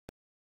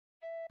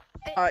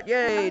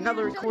Yay,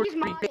 another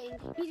recording.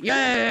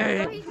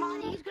 Yay! He's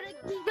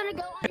gonna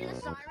go under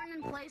the siren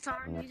and play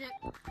siren music.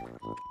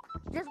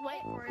 Just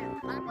wait for him.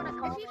 I'm gonna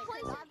call him.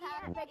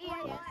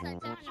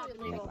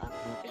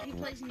 If he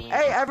plays me.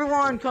 Hey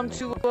everyone, come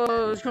to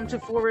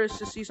Forest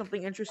to see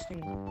something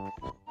interesting.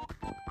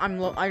 I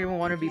don't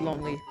want to be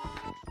lonely.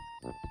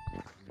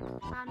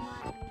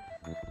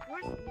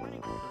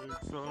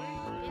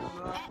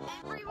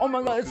 Oh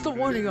my god, it's the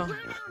warning on.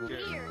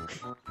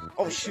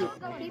 Oh shoot.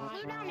 He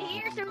flew down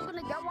here, so he's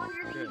gonna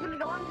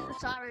go under the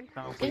siren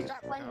and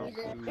start playing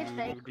music. It's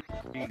fake.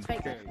 It's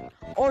fake.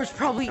 Or it's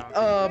probably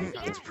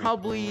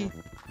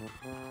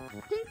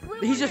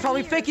he's just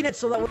probably faking it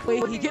so that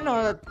way he can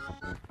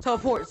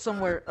teleport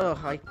somewhere.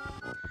 I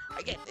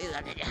can't do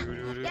that.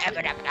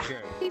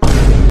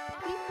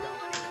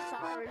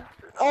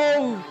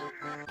 Oh,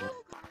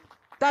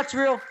 that's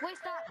real.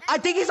 I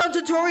think he's on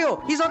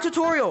tutorial. He's on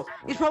tutorial.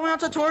 He's probably on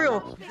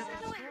tutorial.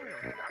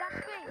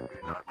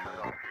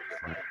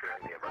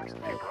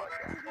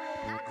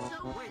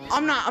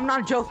 I'm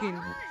not joking.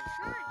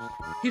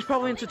 He's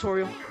probably in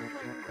tutorial.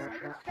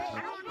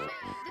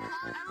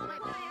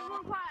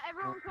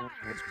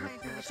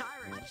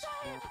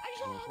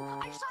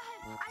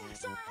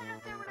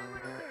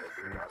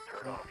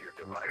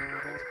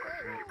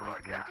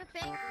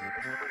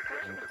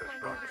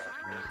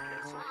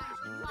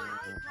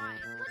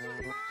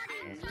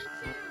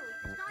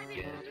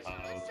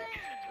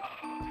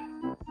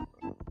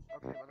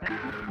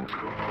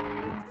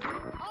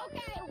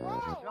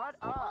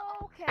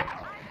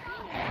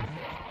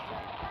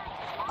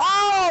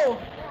 Oh!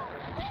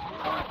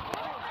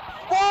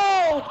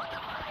 Whoa!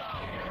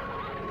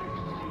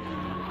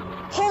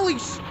 Holy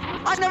sh!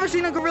 I've never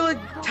seen a gorilla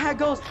tag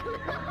ghost.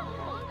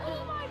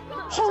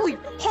 Holy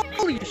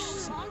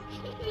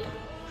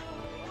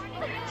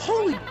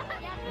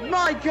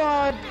my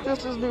god,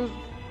 this is news.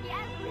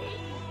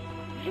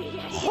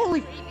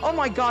 Holy, oh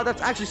my god,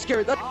 that's actually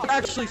scary. That's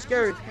actually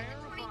scary.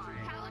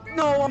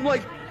 No, I'm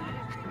like,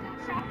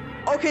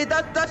 okay,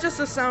 that's just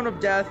the sound of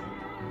death.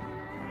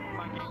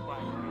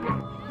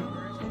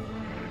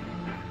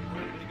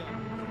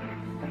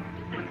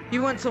 He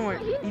went somewhere.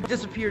 He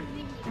disappeared.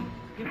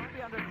 He might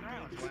be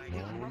underground.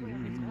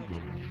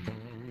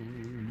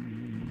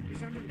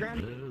 He's underground.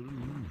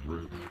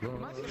 He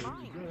might be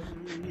mine.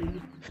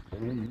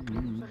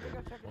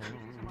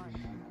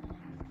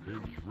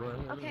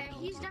 Okay,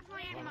 he's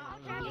definitely in mine.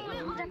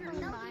 He's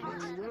definitely mine.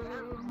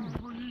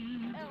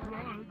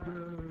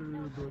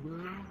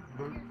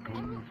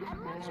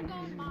 Everyone should go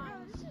in mine.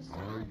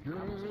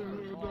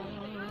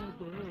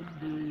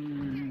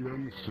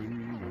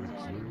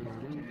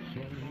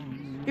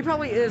 He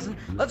probably is.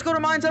 Let's go to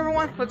mines,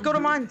 everyone. Let's go to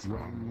mines.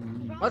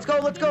 Let's go.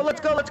 I'm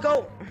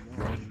going.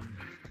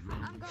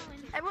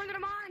 Everyone go to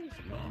mines.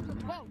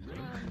 Whoa.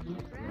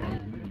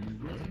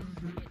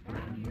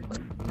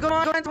 Go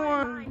on,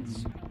 everyone.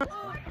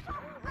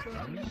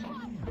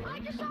 I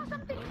just saw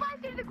something fly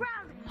through the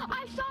ground.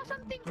 I saw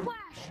something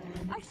flash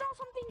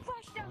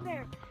down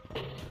there.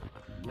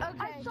 Okay.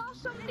 I saw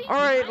something. All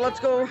right, let's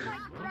go.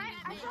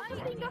 I saw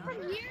something go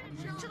from here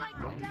to like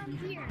down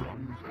here.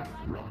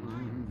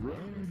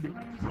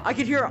 I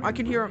can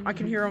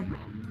hear him.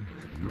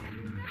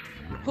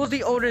 Who's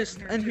the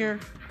oldest in here?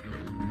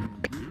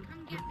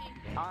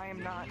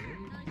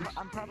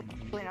 I'm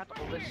probably not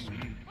the oldest.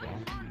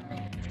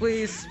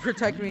 Please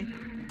protect me.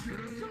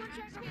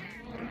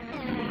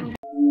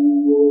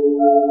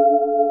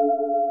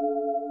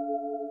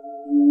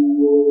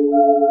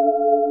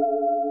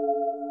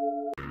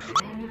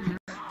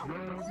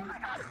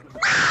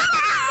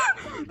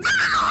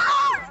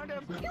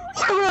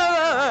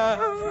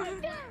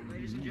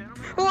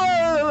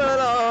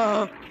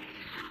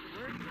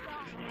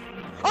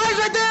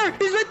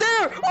 He's right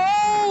there!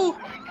 Oh!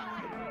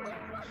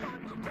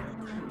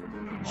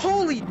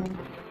 Holy!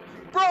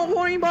 Bro,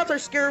 horny bots are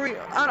scary,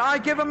 and I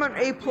give him an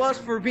A+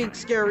 for being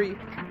scary.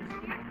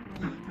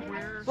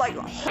 Like,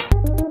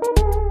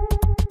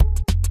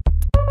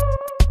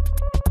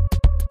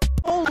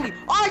 holy!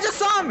 Oh, I just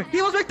saw him!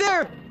 He was right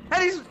there!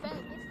 And he's...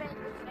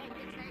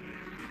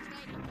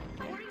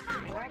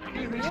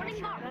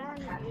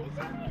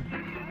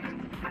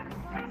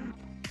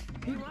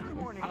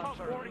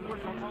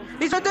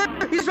 He's right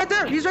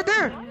there! He's right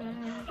there!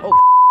 Oh,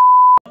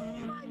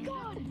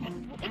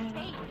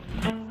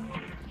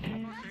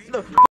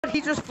 the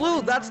he just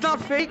flew. That's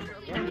not fake.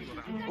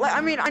 Like,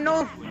 I mean, I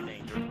know.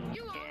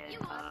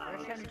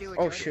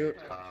 Oh shoot!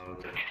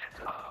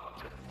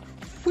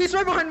 He's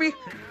right behind me.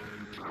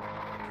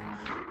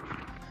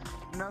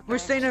 We're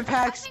staying in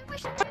packs.